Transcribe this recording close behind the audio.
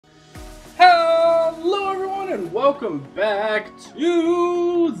welcome back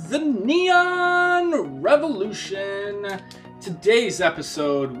to the Neon Revolution. Today's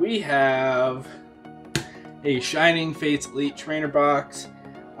episode, we have a Shining Fates Elite Trainer box.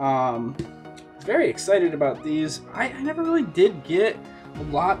 Very excited about these. I never really did get a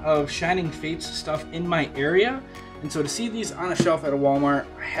lot of Shining Fates stuff in my area, and so to see these on a shelf at a Walmart,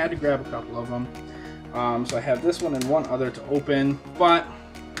 I had to grab a couple of them. So I have this one and one other to open, but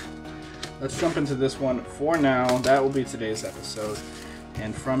let's jump into this one for now. That will be today's episode.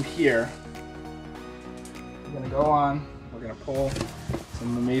 And from here, we're going to go on. We're going to pull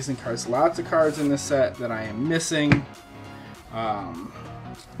some amazing cards. Lots of cards in this set that I am missing. I've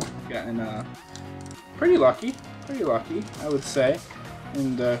gotten pretty lucky, I would say,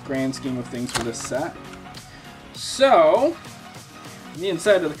 in the grand scheme of things for this set. So, the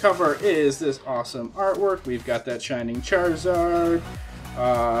inside of the cover is this awesome artwork. We've got that Shining Charizard,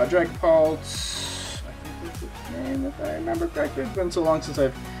 Dragapult, I think that's its name if I remember correctly. It's been so long since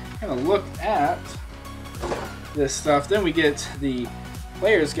I've kind of looked at this stuff. Then we get the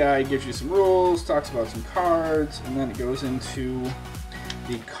player's guide, gives you some rules, talks about some cards, and then it goes into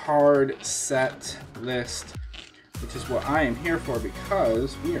the card set list, which is what I am here for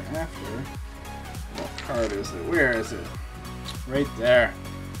because we are after, what card is it? Where is it? Right there.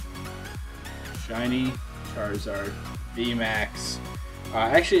 Shiny Charizard VMAX.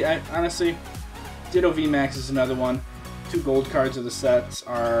 Actually, honestly, Ditto VMAX is another one. 2 gold cards of the sets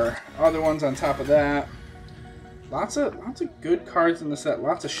are other ones on top of that. Lots of good cards in the set.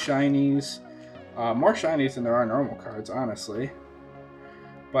 Lots of shinies. More shinies than there are normal cards, honestly.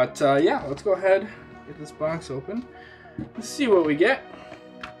 But yeah, let's go ahead, get this box open. Let's see what we get.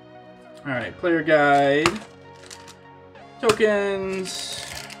 All right, player guide, tokens,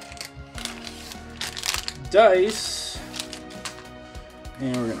 dice.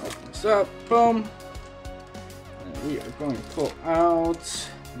 And we're going to open this up. Boom. And we are going to pull out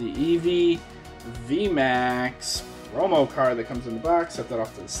the Eevee VMAX promo card that comes in the box. Set that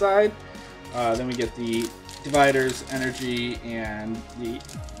off to the side. Then we get the dividers, energy, and the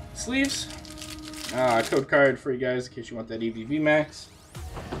sleeves. Code card for you guys in case you want that Eevee VMAX.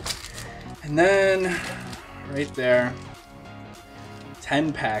 And then right there,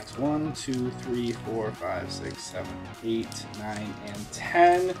 10 packs. 1, 2, 3, 4, 5, 6, 7, 8, 9, and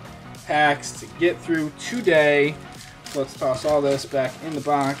 10 packs to get through today. So let's toss all this back in the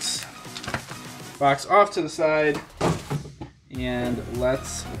box. Box off to the side. And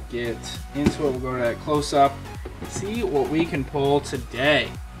let's get into it. We'll go to that close-up and see what we can pull today.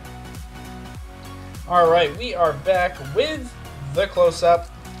 Alright, we are back with the close-up.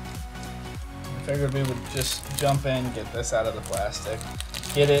 I figured we would just jump in, get this out of the plastic,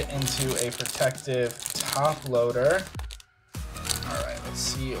 get it into a protective top loader. Alright, let's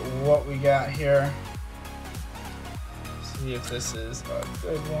see what we got here. See if this is a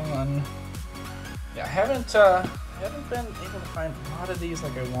good one. Yeah, I haven't been able to find a lot of these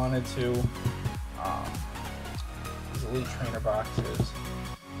like I wanted to. These Elite Trainer boxes.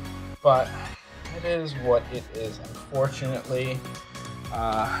 But it is what it is, unfortunately.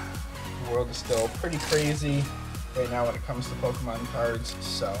 The world is still pretty crazy right now when it comes to Pokemon cards,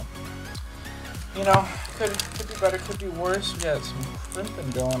 so you know, could be better, could be worse. We got some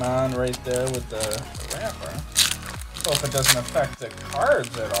crimping going on right there with the wrapper. Hope it doesn't affect the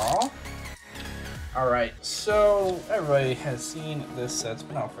cards at all. Alright, so everybody has seen this set. It's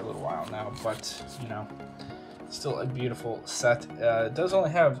been out for a little while now, but you know, still a beautiful set. It does only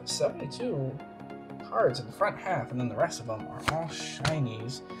have 72 cards in the front half, and then the rest of them are all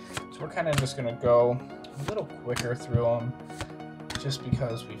shinies. So we're kind of just going to go a little quicker through them, just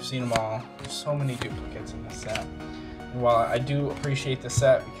because we've seen them all. There's so many duplicates in this set. And while I do appreciate the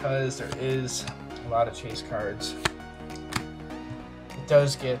set because there is a lot of chase cards, it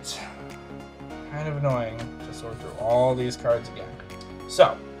does get kind of annoying to sort through all these cards again.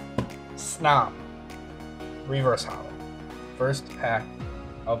 So, Snom, Reverse Hollow, first pack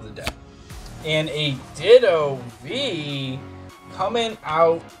of the day. And a Ditto V coming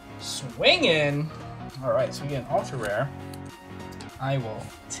out swinging. Alright, so we get an ultra rare. I will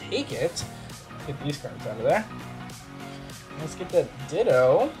take it. Get these cards out of there. Let's get that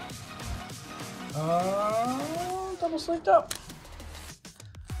Ditto. Double sleeved up.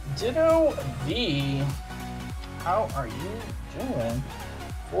 Ditto V. How are you doing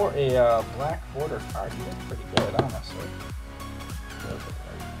for a black border card? You look pretty good, honestly.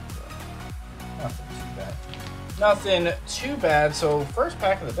 Nothing too bad. Nothing too bad. So first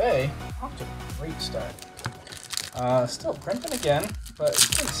pack of the day, off to a great start. Still crimping again, but it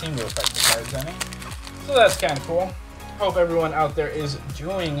doesn't seem to affect the cards any. So that's kind of cool. Hope everyone out there is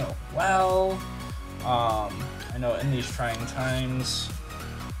doing well. I know in these trying times,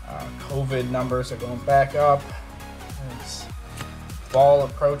 COVID numbers are going back up. As fall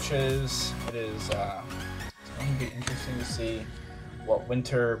approaches, it's going to be interesting to see what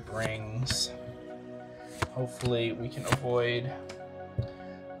winter brings. Hopefully we can avoid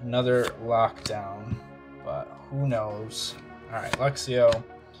another lockdown, but who knows. Alright, Luxio,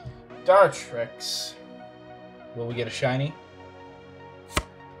 Dartrix. Will we get a shiny?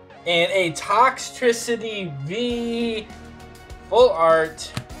 And a Toxtricity V full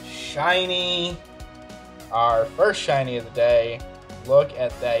art shiny. Our first shiny of the day. Look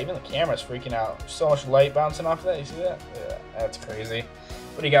at that. Even the camera's freaking out. There's so much light bouncing off of that. You see that? Yeah, that's crazy.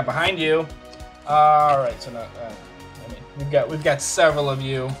 What do you got behind you? Alright, so we've got several of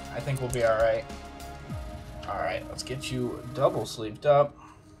you. I think we'll be alright. Alright, let's get you double sleeved up.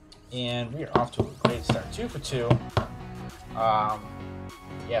 And we are off to a great start. 2 for 2.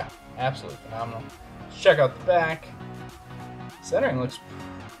 Yeah, absolutely phenomenal. Let's check out the back. Centering looks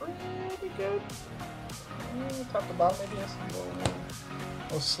pretty good. Top to bottom, maybe has a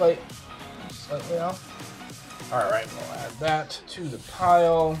little slightly off. Alright, we'll add that to the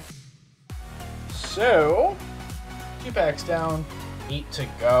pile. So, 2 packs down, 8 to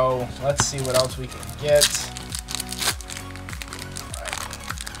go. Let's see what else we can get.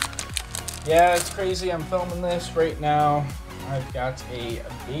 Yeah, it's crazy. I'm filming this right now. I've got a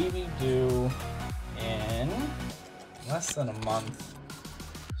baby due in less than a month.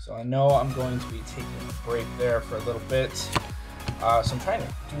 So I know I'm going to be taking a break there for a little bit. So I'm trying to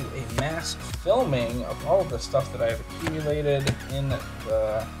do a mass filming of all of the stuff that I've accumulated in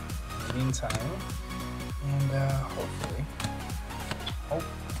the meantime. And hopefully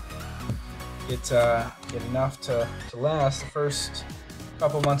get enough to last the first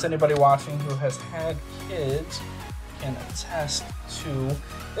couple months. Anybody watching who has had kids can attest to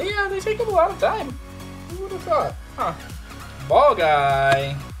they take up a lot of time. Who would have thought? Huh. Ball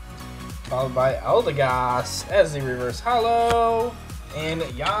Guy, followed by Eldegoss as the reverse hollow, and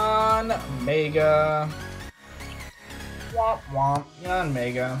Yanmega. Womp womp,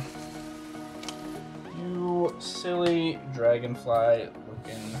 Yanmega. You silly dragonfly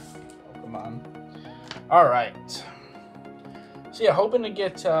looking Pokemon. Alright. So yeah, hoping to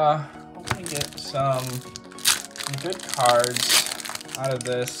get some good cards out of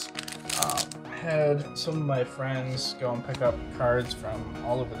this. Had some of my friends go and pick up cards from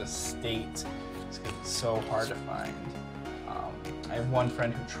all over the state. It's so hard to find. I have one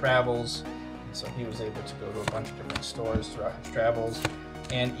friend who travels, and so he was able to go to a bunch of different stores throughout his travels.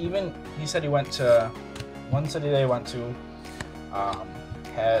 And even he said he went to one city they went to,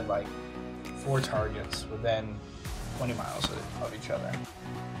 had like 4 targets within 20 miles of each other.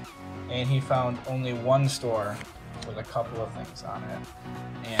 And he found only one store with a couple of things on it.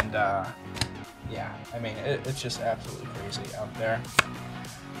 And yeah, I mean, it's just absolutely crazy out there.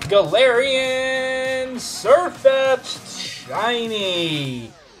 Galarian Surfetched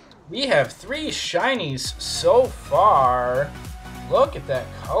Shiny. We have 3 shinies so far. Look at that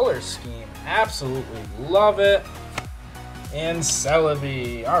color scheme. Absolutely love it. And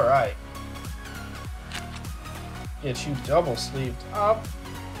Celebi. All right. Get you double sleeved up.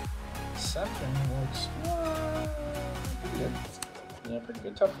 Centering looks pretty good. Yeah, pretty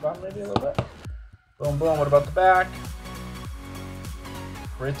good. Top to bottom, maybe a little bit. Boom, boom. What about the back?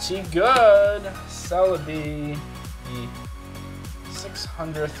 Pretty good. Celebi. The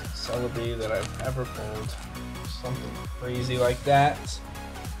 600th Celebi that I've ever pulled. Something crazy like that.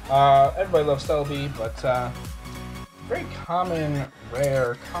 Everybody loves Celebi, but very common,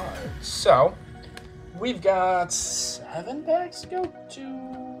 rare cards. So, we've got 7 packs to go.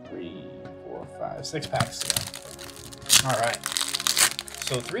 2, 3, 4, 5, 6 packs to go. Alright.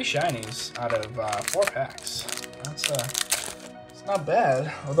 So 3 shinies out of 4 packs. It's not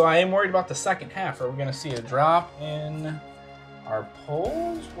bad. Although I am worried about the second half. Are we going to see a drop in our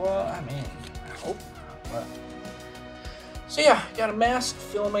pulls? Well, I mean, I hope not. But... So yeah, got a mask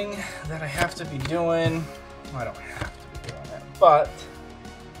filming that I have to be doing. Well, I don't have to be doing it, but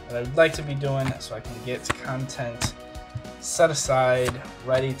that I would like to be doing so I can get content set aside,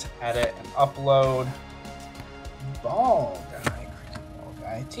 ready to edit and upload. Ball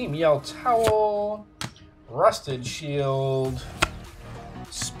Guy, Team Yell Towel, Rusted Shield,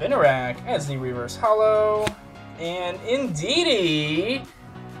 Spinarak as the reverse hollow, and Indeedee,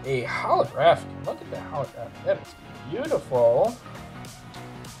 a holographic. Look at that holographic. That is beautiful.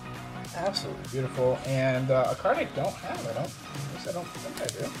 Absolutely beautiful. And a card I don't have. At least I don't think I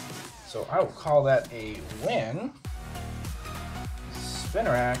do. So I will call that a win.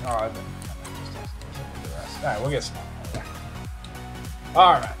 Spinarak. Oh, I've been the rest. Alright, we'll get some.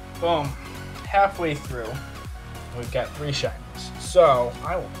 Alright, boom. halfway through. We've got 3 shinies. So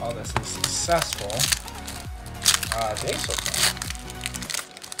I will call this a successful day so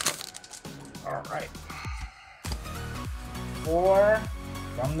far. Alright. 4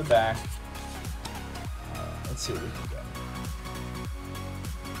 from the back. Let's see what we can get.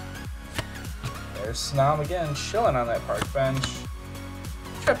 There's Snom again, chilling on that park bench.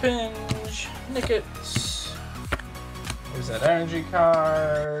 Trapinch, Nickit. There's that energy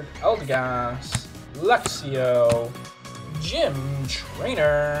card. Eldegoss, Luxio, Gym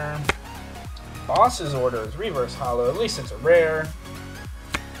Trainer. Boss's Orders, Reverse Hollow, at least it's a rare.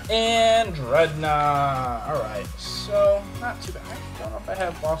 And Dreadnought. Alright, so not too bad. I don't know if I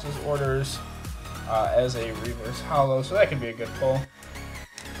have Boss's Orders as a Reverse Hollow, so that could be a good pull.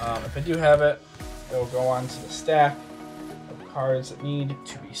 If I do have it, it'll go on to the stack of cards that need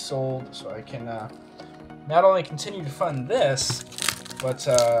to be sold, so I can not only continue to fund this, but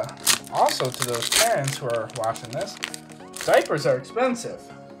also to those parents who are watching this, diapers are expensive,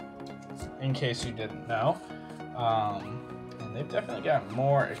 in case you didn't know. And they've definitely gotten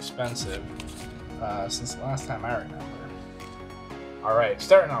more expensive since the last time I remember. Alright,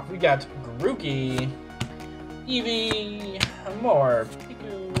 starting off, we got Grookey, Eevee, more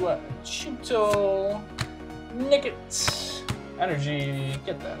Piku, Chewtle, Nickit, Energy,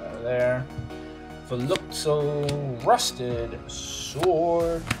 get that out of there. Veluxo, Rusted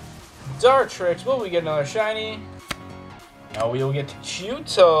Sword, Dartrix. Will we get another shiny? No, we will get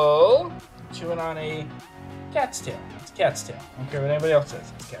Chewtle, chewing on a cat's tail. It's a cat's tail. I don't care what anybody else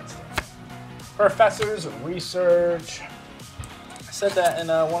says. It's a cat's tail. Professor's Research. I said that in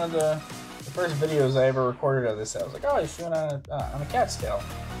one of the first videos I ever recorded of this. I was like, oh, he's chewing on a cat's tail.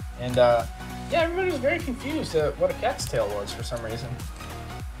 And yeah, everybody was very confused at what a cat's tail was for some reason.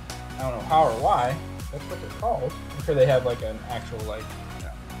 I don't know how or why. That's what they're called. I'm sure they have like an actual like, you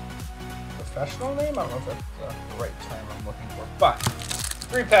know, professional name. I don't know if that's the right term I'm looking for. But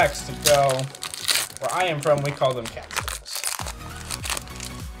 3 packs to go. Where I am from, we call them cat tails.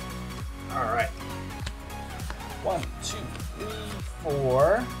 All right. 1, 2, 3,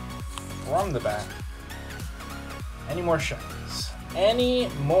 4 from the back. Any more shinies? Any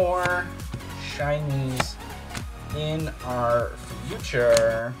more shinies in our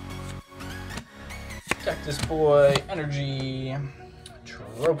future? Cactus Boy, Energy,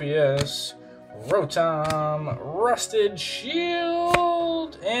 Tropius, Rotom, Rusted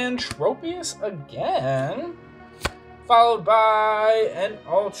Shield, and Tropius again. Followed by an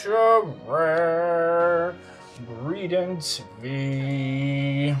ultra rare Greedent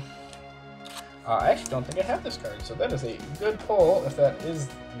V. I actually don't think I have this card, so that is a good pull if that is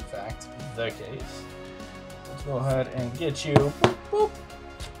in fact the case. Let's go ahead and get you. Boop, boop.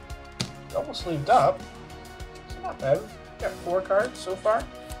 Double sleeved up. It's not bad. We've got 4 cards so far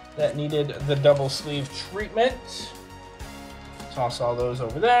that needed the double sleeve treatment. Toss all those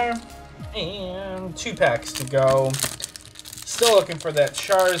over there. And 2 packs to go. Still looking for that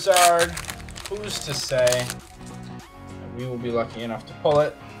Charizard. Who's to say that we will be lucky enough to pull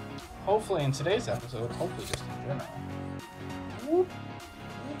it? Hopefully in today's episode. Hopefully just in general. Whoop.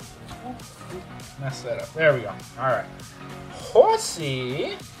 Mess that up. There we go. Alright.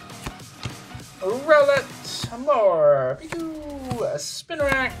 Horsey. Rowlet, more Piku,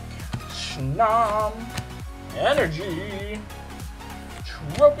 Spinarak, Snom, Energy,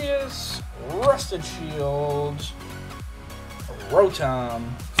 Tropius, Rusted Shield, Rotom,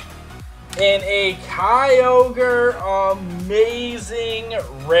 and a Kyogre, amazing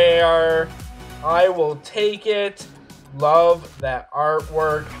rare. I will take it. Love that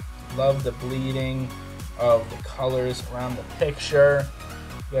artwork. Love the bleeding of the colors around the picture.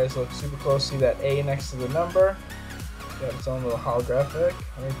 You guys look super close. See that A next to the number? Got its own little holographic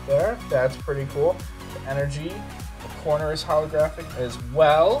right there. That's pretty cool. The energy, the corner is holographic as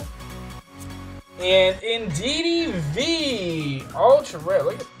well. And Indeedee V, ultra rare.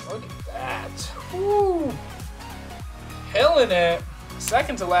 Look at that. Woo! Killing it.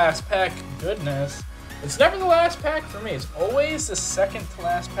 Second to last pack. Goodness. It's never the last pack for me. It's always the second to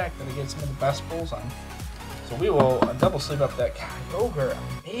last pack that I get some of the best pulls on. So we will double sleeve up that Kyogre.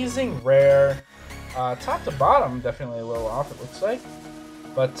 Amazing rare. Top to bottom, definitely a little off, it looks like.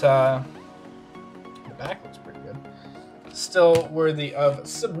 But the back looks pretty good. Still worthy of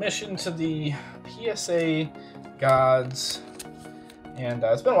submission to the PSA gods. And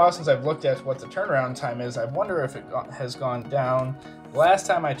it's been a while since I've looked at what the turnaround time is. I wonder if it has gone down. The last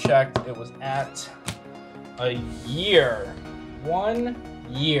time I checked, it was at a year. 1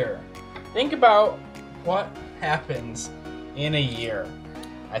 year. Think about what happens in a year.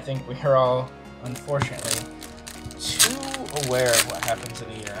 I think we are all, unfortunately, too aware of what happens in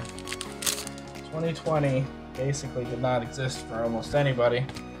a year. 2020 basically did not exist for almost anybody.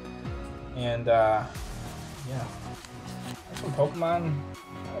 And, yeah. That's some Pokemon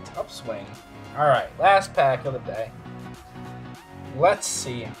on its upswing. Alright, last pack of the day. Let's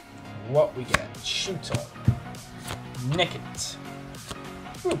see what we get. Shuto, Nickit,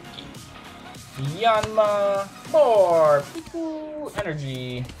 Fuki, Yanma, more Piku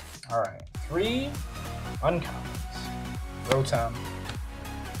Energy. Alright, 3 uncommons. Rotom,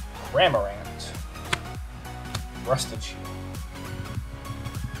 Cramorant, Rusted Shield,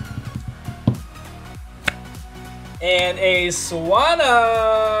 and a Swanna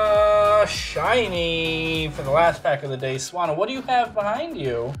shiny for the last pack of the day. Swanna, what do you have behind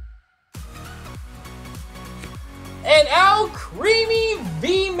you? An Alcremie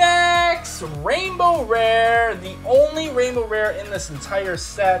VMAX Rainbow Rare, the only Rainbow Rare in this entire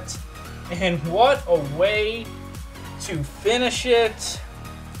set. And what a way to finish it.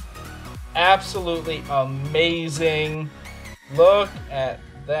 Absolutely amazing. Look at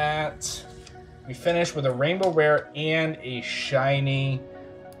that. We finished with a Rainbow Rare and a shiny.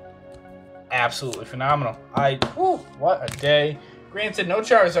 Absolutely phenomenal. What a day. Granted, no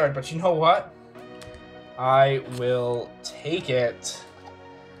Charizard, but you know what? I will take it.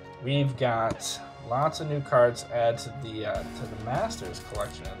 We've got lots of new cards to add to the Masters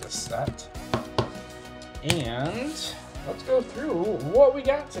collection of this set. And let's go through what we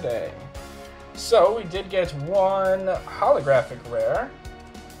got today. So we did get one holographic rare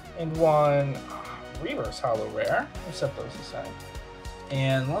and one reverse holo rare. We'll set those aside.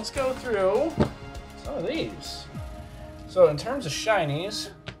 And let's go through some of these. So in terms of shinies,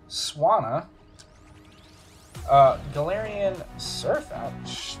 Swanna, Galarian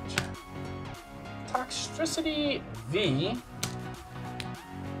Surfetch, Toxtricity V.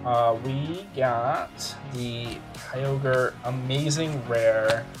 We got the Kyogre Amazing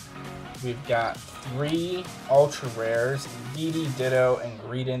Rare. We've got 3 Ultra Rares, VD Ditto and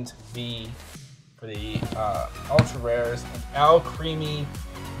Greedent V for the Ultra Rares, and Alcremie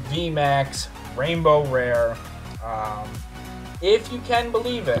VMAX Rainbow Rare. If you can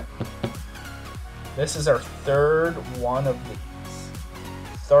believe it, this is our 3rd one of these.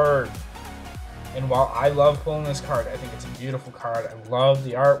 3rd. And while I love pulling this card, I think it's a beautiful card. I love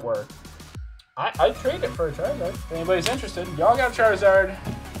the artwork. I'd trade it for a Charizard. If anybody's interested, y'all got Charizard.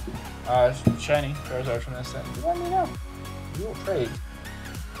 Shiny Charizard from this set. Let me know. We will trade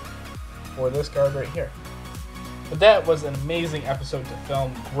for this card right here. But that was an amazing episode to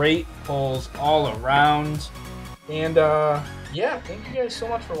film. Great pulls all around. And yeah, thank you guys so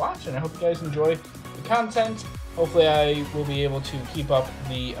much for watching. I hope you guys enjoy the content. Hopefully I will be able to keep up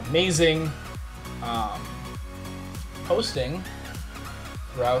the amazing posting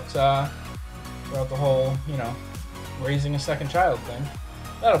throughout the whole, raising a second child thing.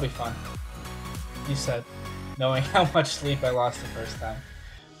 That'll be fun. He said, knowing how much sleep I lost the first time.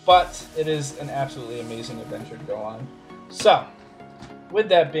 But it is an absolutely amazing adventure to go on. So, with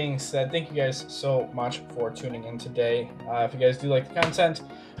that being said, thank you guys so much for tuning in today. If you guys do like the content,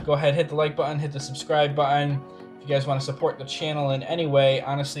 go ahead, hit the like button, hit the subscribe button. If you guys want to support the channel in any way,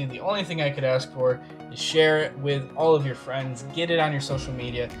 honestly, the only thing I could ask for is share it with all of your friends. Get it on your social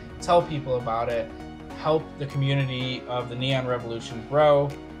media. Tell people about it. Help the community of the Neon Revolution grow.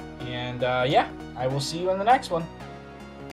 And yeah, I will see you in the next one.